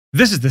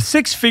This is the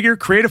Six Figure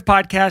Creative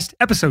Podcast,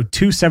 episode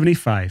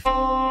 275.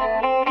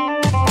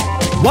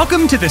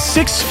 Welcome to the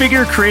Six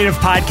Figure Creative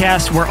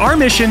Podcast, where our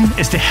mission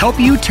is to help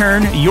you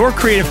turn your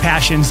creative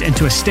passions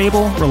into a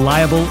stable,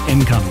 reliable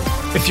income.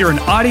 If you're in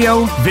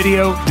audio,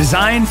 video,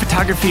 design,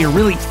 photography, or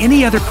really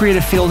any other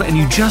creative field, and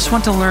you just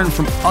want to learn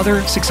from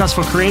other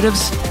successful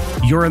creatives,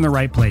 you're in the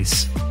right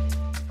place.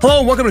 Hello,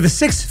 and welcome to the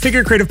Six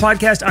Figure Creative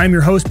Podcast. I'm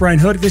your host, Brian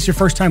Hood. If this is your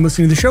first time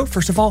listening to the show,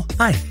 first of all,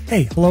 hi,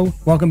 hey, hello,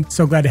 welcome.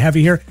 So glad to have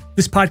you here.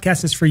 This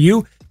podcast is for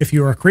you. If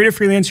you're a creative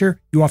freelancer,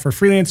 you offer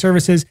freelance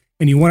services,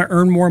 and you want to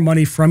earn more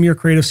money from your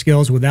creative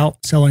skills without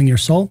selling your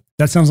soul,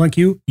 that sounds like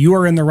you. You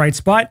are in the right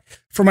spot.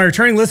 For my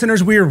returning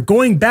listeners, we are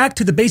going back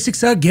to the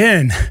basics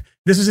again.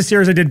 This is a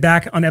series I did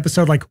back on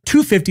episode like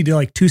 250 to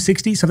like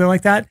 260, something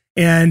like that.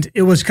 And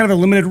it was kind of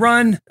a limited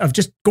run of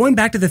just going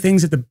back to the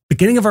things at the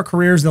beginning of our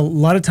careers that a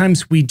lot of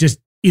times we just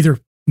either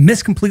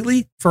miss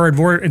completely. For our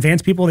more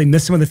advanced people, they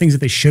miss some of the things that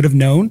they should have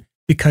known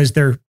because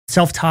they're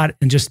self-taught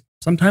and just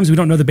sometimes we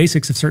don't know the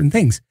basics of certain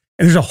things.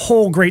 And there's a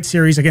whole great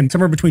series, again,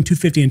 somewhere between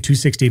 250 and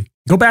 260.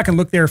 Go back and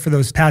look there for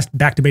those past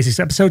Back to Basics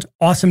episodes.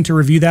 Awesome to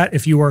review that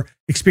if you are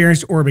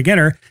experienced or a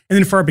beginner. And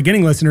then for our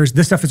beginning listeners,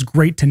 this stuff is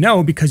great to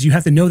know because you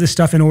have to know this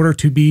stuff in order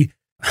to be,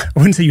 I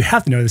wouldn't say you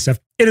have to know this stuff.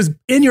 It is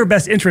in your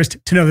best interest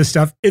to know this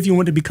stuff if you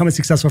want to become a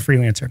successful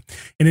freelancer.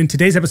 And in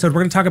today's episode,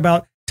 we're going to talk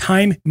about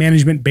time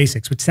management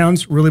basics, which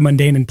sounds really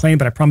mundane and plain,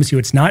 but I promise you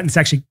it's not. And this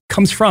actually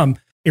comes from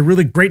a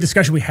really great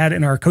discussion we had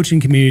in our coaching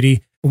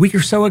community a week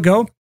or so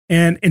ago.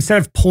 And instead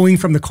of pulling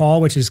from the call,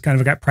 which is kind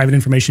of got private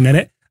information in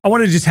it, I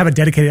wanted to just have a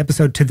dedicated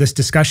episode to this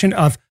discussion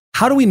of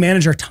how do we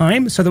manage our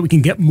time so that we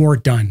can get more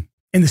done.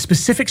 And the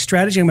specific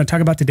strategy I'm going to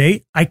talk about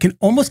today, I can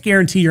almost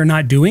guarantee you're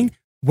not doing.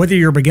 Whether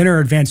you're a beginner or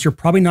advanced, you're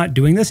probably not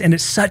doing this. And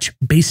it's such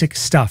basic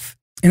stuff.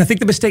 And I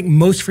think the mistake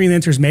most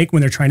freelancers make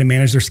when they're trying to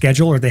manage their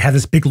schedule or they have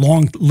this big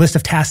long list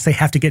of tasks they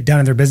have to get done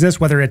in their business,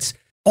 whether it's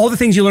all the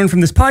things you learn from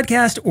this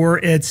podcast or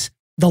it's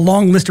the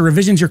long list of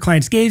revisions your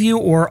clients gave you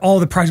or all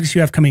the projects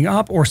you have coming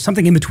up or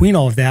something in between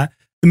all of that,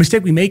 the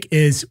mistake we make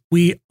is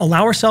we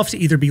allow ourselves to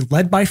either be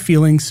led by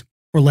feelings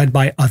or led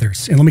by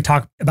others. And let me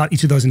talk about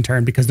each of those in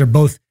turn because they're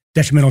both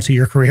detrimental to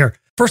your career.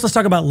 First, let's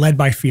talk about led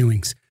by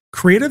feelings.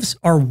 Creatives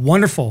are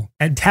wonderful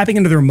at tapping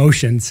into their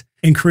emotions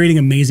and creating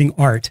amazing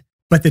art.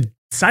 But the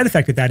side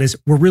effect of that is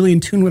we're really in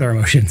tune with our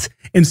emotions.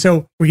 And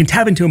so we can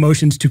tap into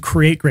emotions to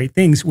create great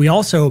things. We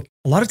also,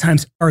 a lot of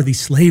times, are the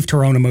slave to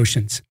our own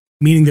emotions,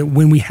 meaning that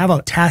when we have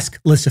a task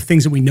list of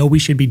things that we know we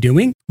should be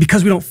doing,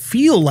 because we don't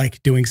feel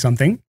like doing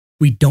something,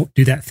 we don't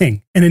do that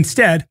thing. And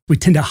instead, we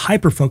tend to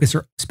hyper-focus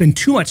or spend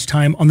too much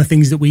time on the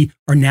things that we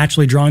are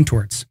naturally drawn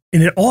towards.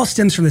 And it all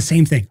stems from the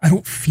same thing. I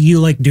don't feel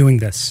like doing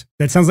this.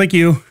 That sounds like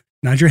you.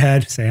 Nod your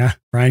head, say,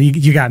 Brian,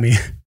 you got me.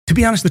 To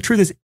be honest, the truth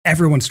is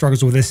everyone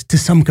struggles with this to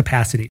some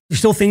capacity. There's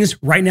still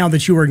things right now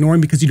that you are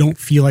ignoring because you don't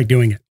feel like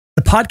doing it.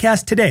 The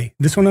podcast today,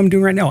 this one I'm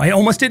doing right now, I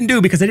almost didn't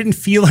do because I didn't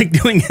feel like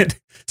doing it.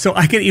 So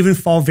I can even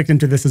fall victim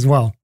to this as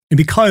well. And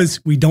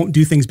because we don't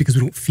do things because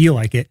we don't feel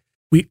like it,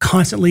 we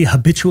constantly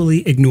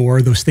habitually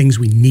ignore those things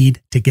we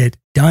need to get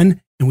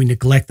done and we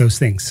neglect those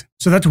things.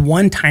 So that's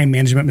one time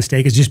management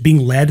mistake is just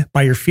being led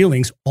by your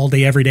feelings all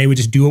day, every day. We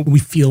just do what we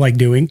feel like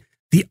doing.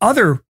 The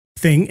other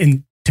thing,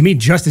 and to me,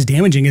 just as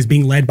damaging is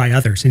being led by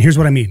others. And here's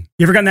what I mean.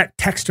 You ever gotten that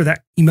text or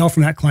that email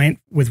from that client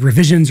with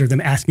revisions or them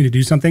asking you to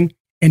do something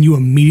and you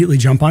immediately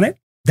jump on it?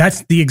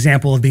 That's the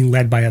example of being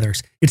led by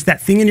others. It's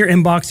that thing in your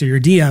inbox or your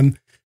DM,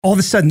 all of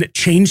a sudden it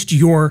changed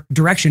your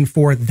direction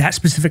for that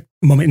specific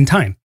moment in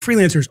time.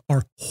 Freelancers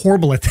are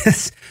horrible at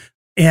this.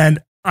 And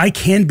I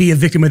can be a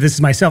victim of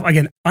this myself.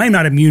 Again, I'm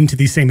not immune to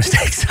these same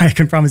mistakes. I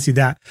can promise you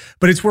that.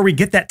 But it's where we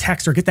get that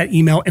text or get that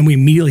email and we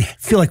immediately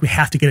feel like we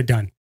have to get it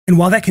done. And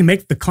while that can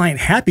make the client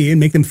happy and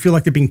make them feel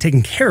like they're being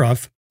taken care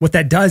of, what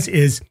that does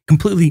is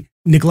completely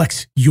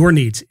neglects your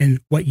needs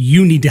and what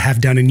you need to have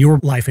done in your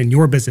life and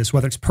your business,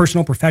 whether it's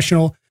personal,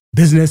 professional,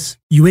 business.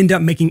 You end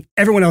up making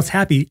everyone else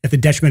happy at the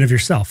detriment of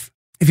yourself.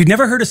 If you've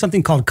never heard of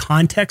something called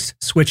context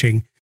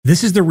switching,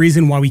 this is the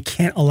reason why we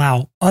can't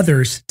allow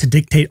others to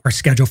dictate our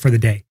schedule for the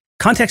day.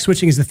 Context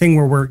switching is the thing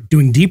where we're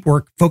doing deep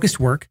work, focused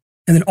work,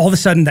 and then all of a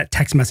sudden that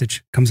text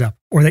message comes up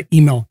or that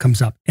email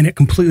comes up and it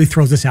completely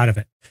throws us out of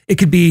it. It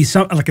could be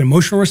like an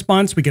emotional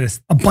response. We get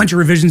a bunch of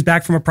revisions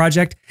back from a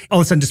project. All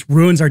of a sudden just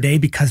ruins our day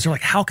because they're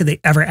like, how could they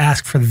ever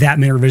ask for that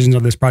many revisions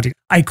on this project?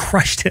 I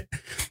crushed it.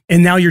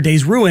 And now your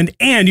day's ruined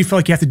and you feel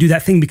like you have to do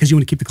that thing because you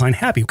want to keep the client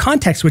happy.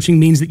 Context switching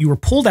means that you were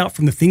pulled out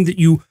from the thing that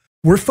you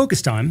were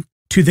focused on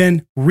to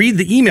then read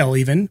the email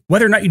even.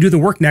 Whether or not you do the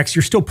work next,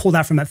 you're still pulled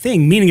out from that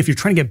thing. Meaning if you're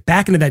trying to get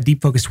back into that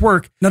deep focused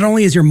work, not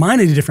only is your mind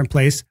in a different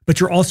place, but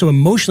you're also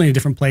emotionally in a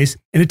different place.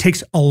 And it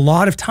takes a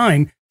lot of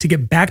time to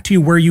get back to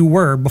where you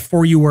were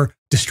before you were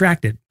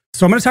distracted.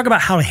 So I'm going to talk about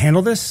how to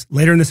handle this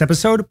later in this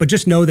episode, but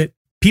just know that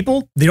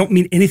people, they don't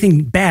mean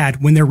anything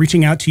bad when they're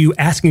reaching out to you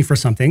asking for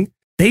something.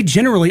 They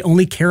generally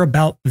only care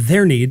about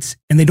their needs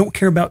and they don't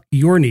care about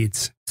your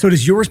needs. So it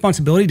is your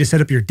responsibility to set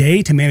up your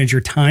day to manage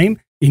your time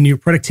in your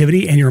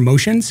productivity and your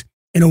emotions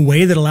in a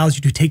way that allows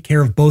you to take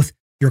care of both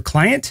your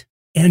client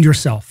and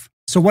yourself.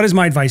 So what is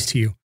my advice to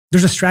you?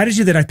 There's a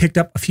strategy that I picked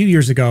up a few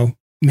years ago,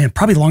 man,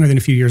 probably longer than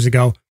a few years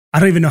ago. I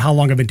don't even know how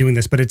long I've been doing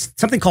this, but it's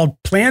something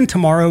called plan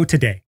tomorrow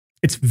today.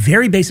 It's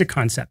very basic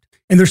concept.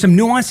 And there's some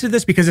nuance to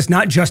this because it's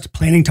not just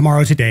planning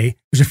tomorrow today.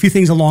 There's a few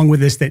things along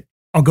with this that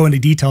I'll go into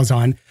details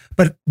on,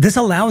 but this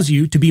allows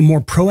you to be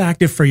more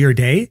proactive for your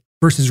day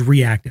versus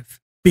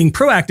reactive. Being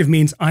proactive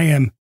means I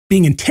am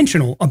being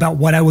intentional about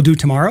what I will do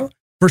tomorrow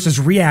versus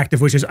reactive,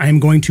 which is I am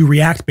going to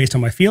react based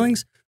on my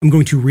feelings. I'm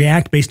going to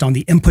react based on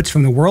the inputs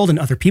from the world and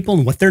other people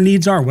and what their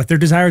needs are, what their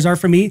desires are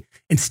for me,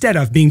 instead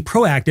of being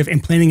proactive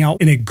and planning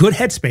out in a good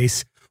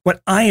headspace. What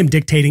I am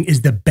dictating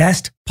is the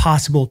best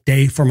possible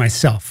day for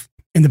myself.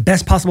 And the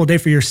best possible day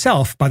for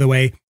yourself, by the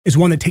way, is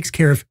one that takes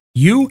care of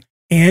you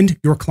and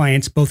your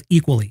clients both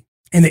equally.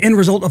 And the end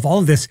result of all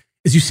of this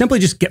is you simply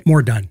just get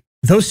more done.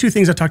 Those two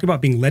things I talked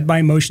about, being led by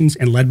emotions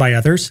and led by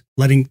others,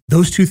 letting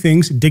those two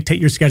things dictate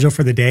your schedule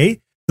for the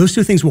day, those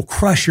two things will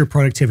crush your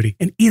productivity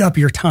and eat up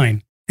your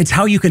time. It's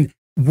how you can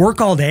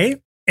work all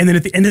day. And then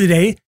at the end of the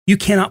day, you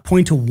cannot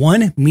point to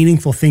one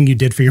meaningful thing you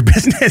did for your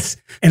business.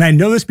 And I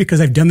know this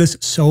because I've done this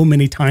so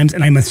many times.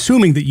 And I'm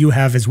assuming that you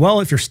have as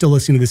well, if you're still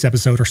listening to this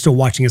episode or still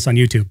watching us on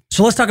YouTube.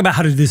 So let's talk about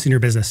how to do this in your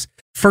business.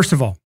 First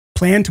of all,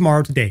 plan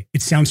tomorrow today.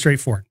 It sounds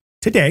straightforward.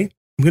 Today,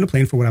 I'm going to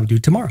plan for what I would do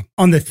tomorrow.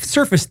 On the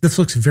surface, this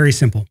looks very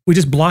simple. We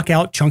just block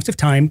out chunks of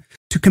time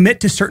to commit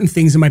to certain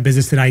things in my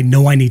business that I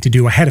know I need to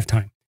do ahead of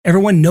time.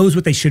 Everyone knows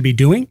what they should be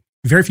doing.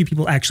 Very few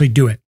people actually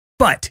do it.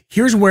 But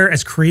here's where,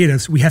 as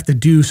creatives, we have to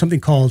do something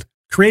called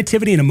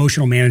creativity and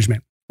emotional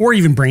management, or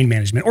even brain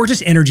management, or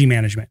just energy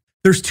management.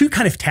 There's two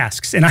kind of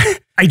tasks. And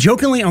I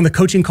jokingly on the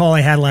coaching call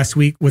I had last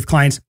week with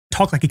clients,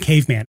 talk like a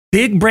caveman.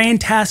 Big brain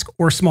task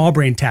or small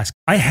brain task.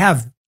 I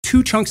have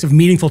two chunks of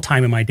meaningful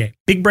time in my day.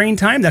 Big brain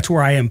time, that's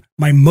where I am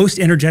my most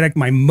energetic,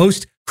 my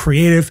most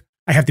creative.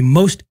 I have the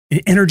most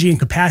energy and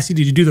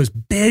capacity to do those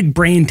big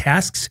brain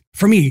tasks.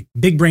 For me,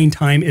 big brain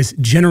time is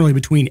generally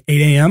between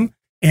 8 a.m.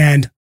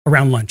 and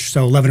around lunch,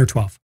 so 11 or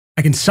 12.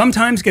 I can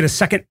sometimes get a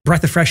second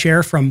breath of fresh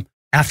air from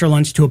after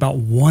lunch to about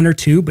 1 or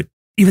 2, but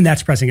even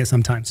that's pressing it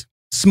sometimes.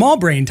 Small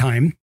brain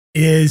time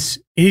is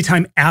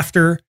anytime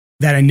after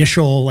that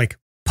initial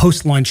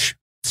post-lunch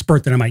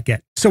spurt that I might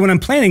get. So when I'm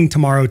planning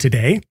tomorrow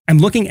today, I'm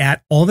looking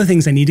at all the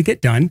things I need to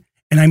get done,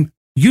 and I'm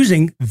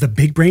using the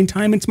big brain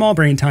time and small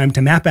brain time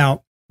to map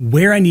out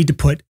where I need to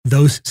put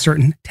those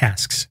certain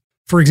tasks.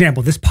 For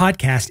example, this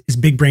podcast is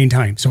big brain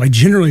time. So I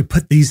generally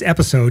put these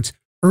episodes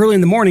early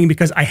in the morning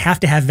because I have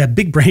to have that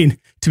big brain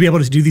to be able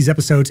to do these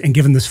episodes and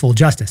give them this full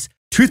justice.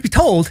 Truth be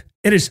told,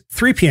 it is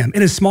 3 p.m.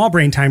 It is small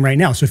brain time right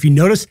now. So if you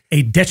notice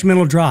a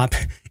detrimental drop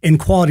in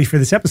quality for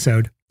this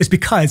episode, it's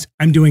because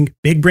I'm doing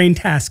big brain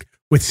task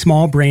with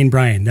small brain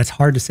Brian. That's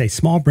hard to say,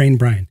 small brain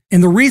Brian.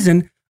 And the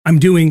reason I'm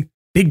doing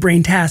big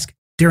brain task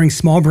during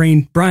small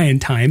brain Brian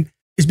time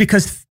is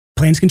because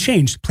plans can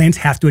change. Plans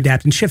have to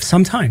adapt and shift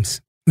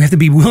sometimes. We have to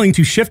be willing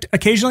to shift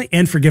occasionally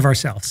and forgive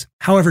ourselves.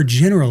 However,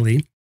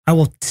 generally, I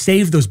will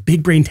save those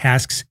big brain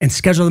tasks and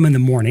schedule them in the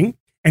morning.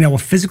 And I will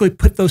physically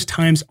put those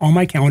times on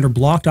my calendar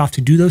blocked off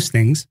to do those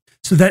things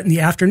so that in the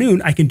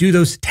afternoon, I can do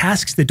those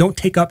tasks that don't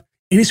take up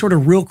any sort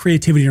of real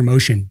creativity or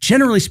motion.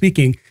 Generally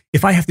speaking,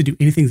 if I have to do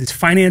anything that's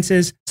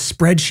finances,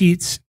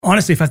 spreadsheets,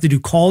 honestly, if I have to do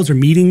calls or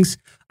meetings,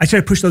 I try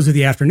to push those to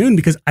the afternoon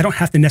because I don't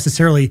have to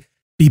necessarily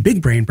be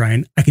big brain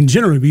Brian. I can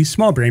generally be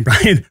small brain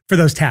Brian for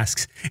those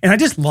tasks. And I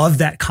just love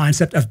that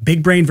concept of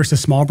big brain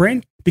versus small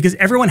brain because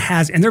everyone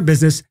has in their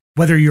business,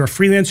 whether you're a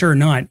freelancer or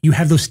not, you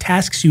have those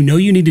tasks you know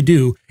you need to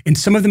do. And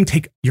some of them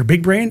take your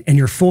big brain and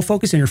your full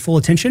focus and your full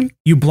attention.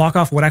 You block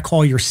off what I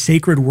call your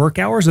sacred work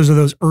hours. Those are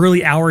those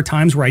early hour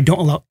times where I don't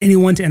allow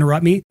anyone to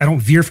interrupt me. I don't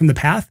veer from the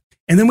path.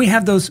 And then we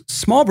have those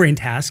small brain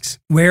tasks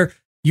where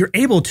you're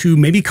able to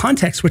maybe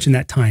context switch in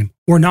that time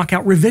or knock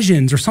out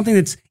revisions or something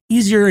that's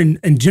easier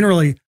and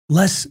generally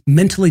less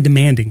mentally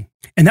demanding.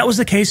 And that was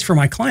the case for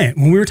my client.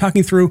 When we were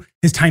talking through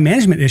his time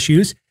management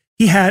issues,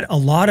 he had a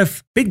lot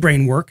of big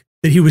brain work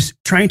that he was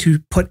trying to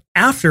put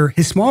after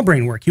his small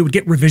brain work. He would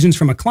get revisions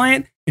from a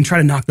client and try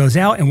to knock those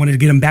out and wanted to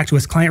get them back to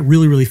his client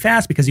really, really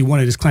fast because he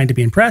wanted his client to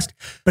be impressed.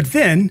 But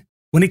then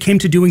when it came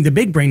to doing the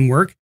big brain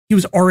work, he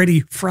was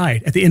already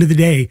fried at the end of the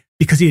day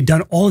because he had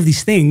done all of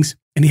these things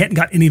and he hadn't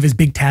got any of his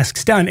big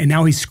tasks done. And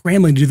now he's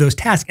scrambling to do those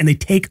tasks and they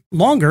take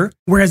longer.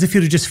 Whereas if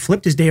he'd have just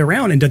flipped his day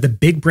around and done the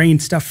big brain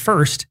stuff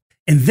first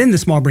and then the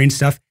small brain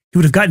stuff, he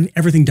would have gotten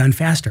everything done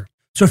faster.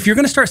 So if you're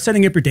going to start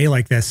setting up your day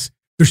like this,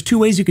 there's two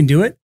ways you can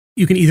do it.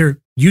 You can either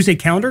use a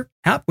calendar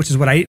app, which is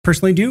what I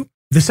personally do.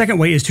 The second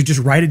way is to just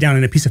write it down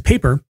in a piece of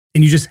paper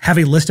and you just have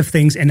a list of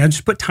things and then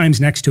just put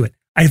times next to it.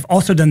 I've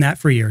also done that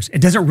for years.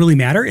 It doesn't really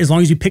matter as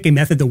long as you pick a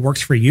method that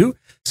works for you.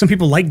 Some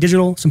people like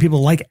digital. Some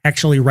people like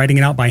actually writing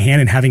it out by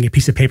hand and having a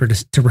piece of paper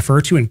to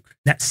refer to and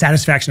that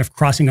satisfaction of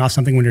crossing off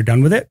something when you're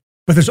done with it.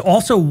 But there's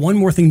also one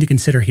more thing to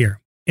consider here.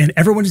 And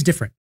everyone is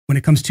different when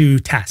it comes to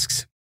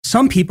tasks.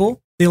 Some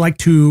people, they like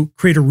to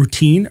create a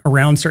routine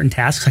around certain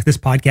tasks. Like this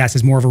podcast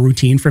is more of a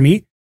routine for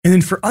me. And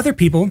then for other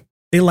people,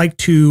 they like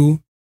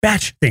to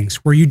batch things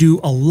where you do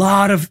a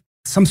lot of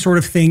some sort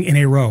of thing in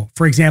a row.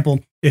 For example,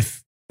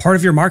 if part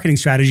of your marketing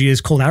strategy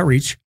is cold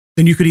outreach,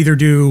 then you could either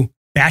do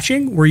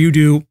batching, where you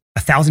do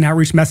 1,000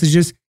 outreach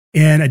messages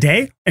in a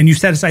day and you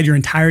set aside your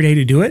entire day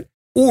to do it,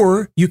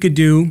 or you could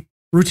do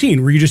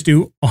routine, where you just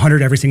do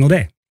 100 every single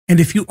day. And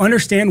if you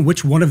understand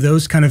which one of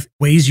those kind of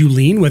ways you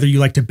lean, whether you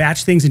like to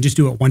batch things and just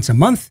do it once a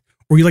month,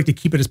 or you like to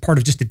keep it as part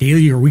of just a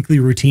daily or weekly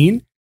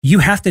routine, you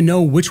have to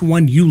know which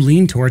one you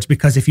lean towards,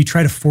 because if you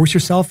try to force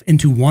yourself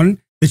into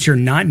one that you're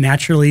not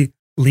naturally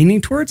leaning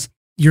towards,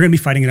 you're going to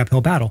be fighting an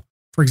uphill battle.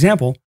 For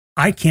example,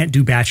 I can't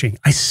do batching.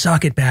 I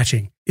suck at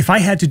batching. If I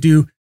had to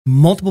do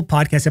multiple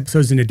podcast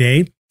episodes in a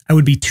day, I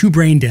would be too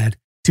brain dead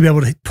to be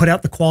able to put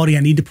out the quality I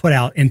need to put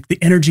out, and the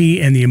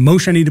energy and the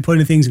emotion I need to put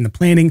into things, and the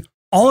planning.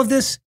 All of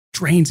this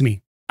drains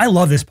me. I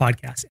love this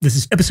podcast. This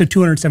is episode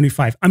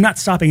 275. I'm not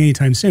stopping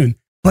anytime soon,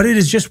 but it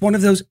is just one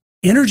of those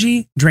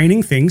energy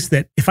draining things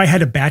that if I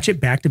had to batch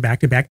it back to back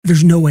to back,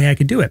 there's no way I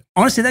could do it.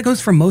 Honestly, that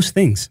goes for most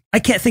things. I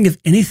can't think of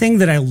anything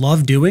that I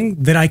love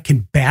doing that I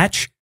can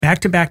batch back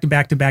to back to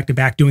back to back to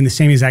back doing the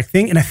same exact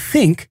thing. And I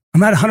think,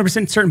 I'm not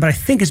 100% certain, but I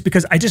think it's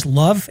because I just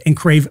love and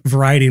crave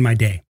variety in my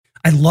day.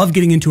 I love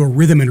getting into a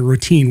rhythm and a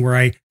routine where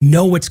I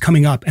know what's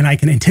coming up and I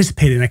can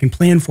anticipate it and I can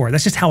plan for it.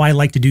 That's just how I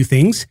like to do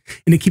things.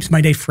 And it keeps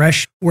my day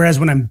fresh. Whereas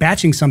when I'm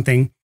batching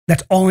something,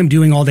 that's all I'm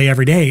doing all day,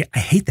 every day. I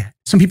hate that.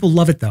 Some people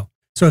love it though.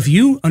 So if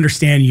you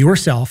understand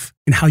yourself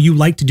and how you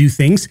like to do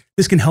things,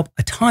 this can help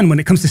a ton when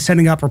it comes to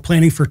setting up or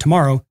planning for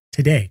tomorrow,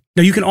 today.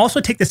 Now, you can also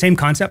take the same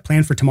concept,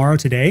 plan for tomorrow,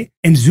 today,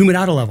 and zoom it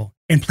out a level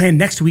and plan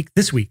next week,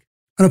 this week.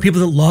 I know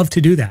people that love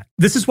to do that.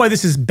 This is why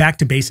this is back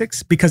to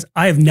basics, because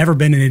I have never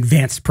been an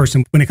advanced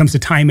person when it comes to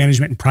time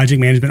management and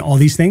project management, all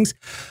these things.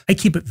 I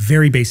keep it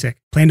very basic.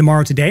 Plan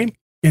tomorrow, today,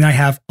 and I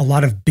have a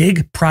lot of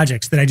big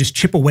projects that I just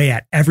chip away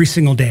at every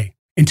single day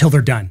until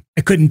they're done.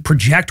 I couldn't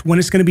project when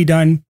it's going to be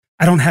done.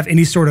 I don't have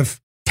any sort of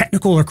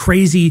technical or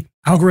crazy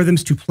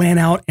algorithms to plan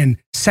out and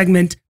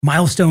segment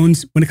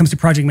milestones when it comes to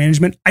project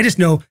management. I just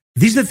know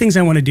these are the things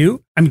I want to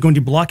do. I'm going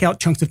to block out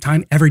chunks of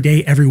time every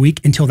day, every week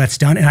until that's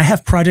done. And I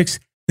have projects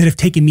that have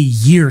taken me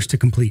years to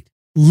complete,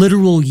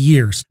 literal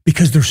years,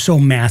 because they're so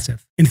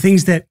massive, and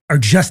things that are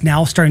just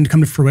now starting to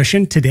come to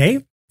fruition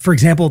today. For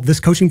example, this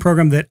coaching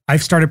program that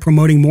I've started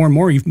promoting more and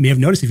more, you may have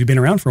noticed if you've been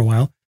around for a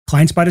while,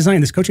 Clients by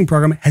Design, this coaching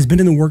program has been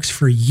in the works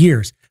for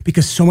years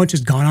because so much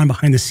has gone on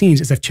behind the scenes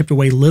as I've chipped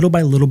away little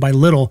by little by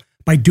little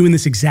by doing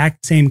this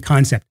exact same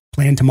concept.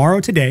 Plan tomorrow,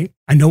 today.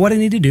 I know what I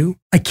need to do.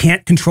 I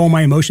can't control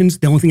my emotions.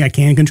 The only thing I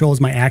can control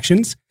is my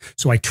actions.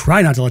 So I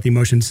try not to let the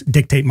emotions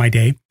dictate my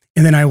day.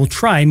 And then I will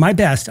try my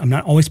best. I'm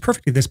not always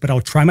perfect at this, but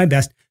I'll try my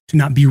best to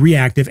not be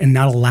reactive and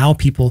not allow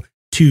people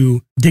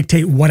to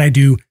dictate what I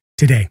do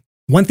today.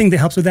 One thing that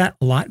helps with that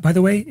a lot, by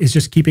the way, is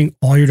just keeping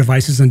all your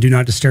devices on Do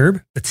Not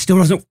Disturb. That still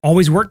doesn't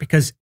always work,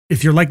 because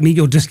if you're like me,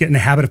 you'll just get in the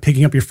habit of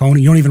picking up your phone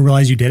and you don't even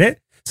realize you did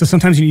it. So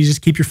sometimes you need to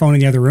just keep your phone in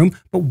the other room.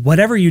 But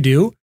whatever you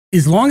do,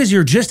 as long as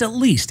you're just at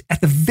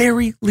the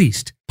very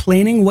least,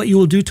 planning what you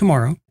will do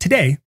tomorrow,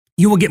 today,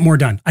 you will get more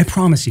done. I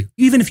promise you.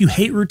 Even if you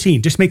hate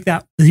routine, just make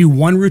that the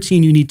one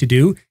routine you need to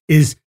do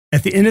is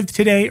at the end of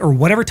today, or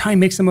whatever time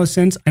makes the most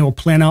sense, I will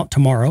plan out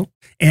tomorrow,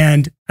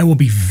 and I will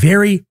be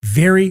very,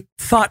 very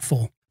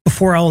thoughtful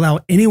before I'll allow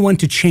anyone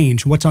to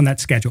change what's on that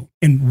schedule.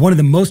 And one of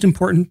the most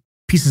important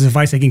pieces of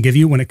advice I can give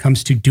you when it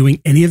comes to doing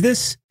any of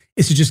this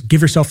is to just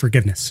give yourself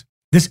forgiveness.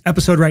 This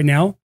episode right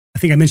now, I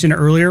think I mentioned it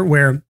earlier,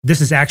 where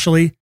this is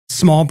actually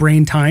small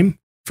brain time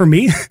for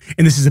me,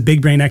 and this is a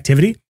big brain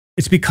activity.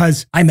 It's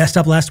because I messed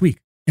up last week,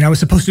 and I was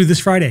supposed to do this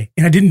Friday,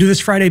 and I didn't do this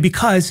Friday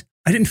because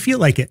I didn't feel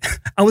like it.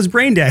 I was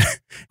brain dead.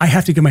 I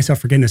have to give myself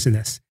forgiveness in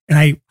this. And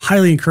I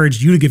highly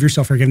encourage you to give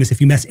yourself forgiveness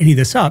if you mess any of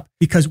this up,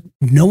 because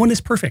no one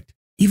is perfect.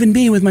 Even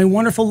me with my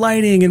wonderful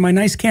lighting and my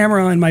nice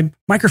camera and my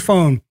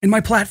microphone and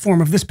my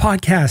platform of this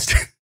podcast,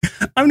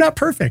 I'm not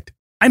perfect.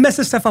 I mess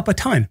this stuff up a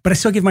ton, but I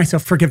still give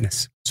myself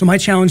forgiveness. So my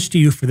challenge to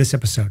you for this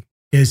episode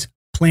is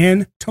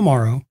plan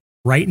tomorrow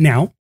right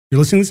now. You're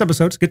listening to this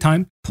episode, it's a good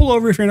time. Pull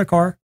over if you're in a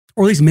car,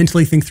 or at least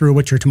mentally think through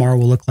what your tomorrow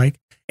will look like.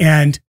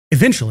 And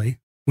eventually,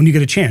 when you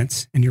get a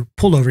chance and you're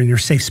pulled over in your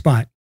safe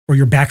spot, or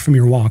you're back from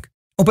your walk,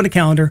 open a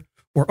calendar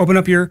or open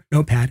up your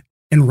notepad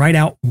and write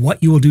out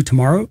what you will do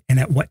tomorrow and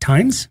at what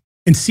times,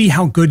 and see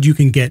how good you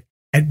can get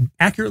at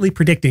accurately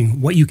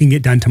predicting what you can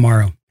get done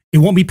tomorrow. It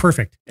won't be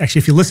perfect. Actually,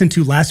 if you listen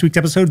to last week's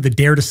episode, the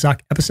Dare to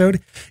Suck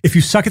episode, if you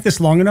suck at this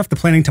long enough, the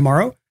planning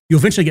tomorrow, you'll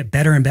eventually get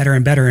better and better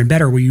and better and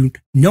better, where you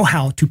know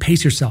how to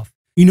pace yourself.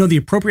 You know the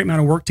appropriate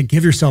amount of work to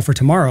give yourself for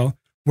tomorrow,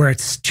 where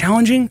it's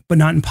challenging, but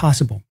not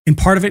impossible. And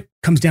part of it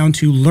comes down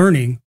to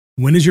learning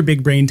when is your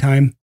big brain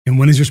time and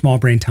when is your small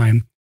brain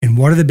time, and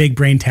what are the big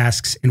brain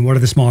tasks and what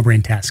are the small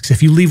brain tasks.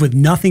 If you leave with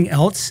nothing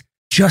else,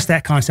 just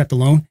that concept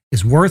alone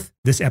is worth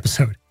this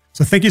episode.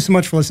 So thank you so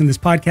much for listening to this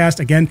podcast.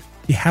 Again,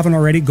 if you haven't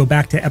already, go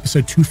back to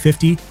episode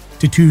 250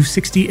 to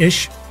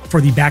 260-ish for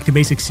the Back to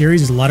Basics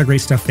series. There's a lot of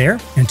great stuff there.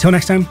 And until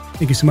next time,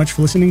 thank you so much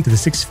for listening to the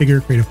Six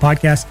Figure Creative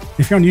Podcast. And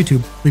if you're on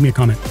YouTube, leave me a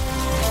comment.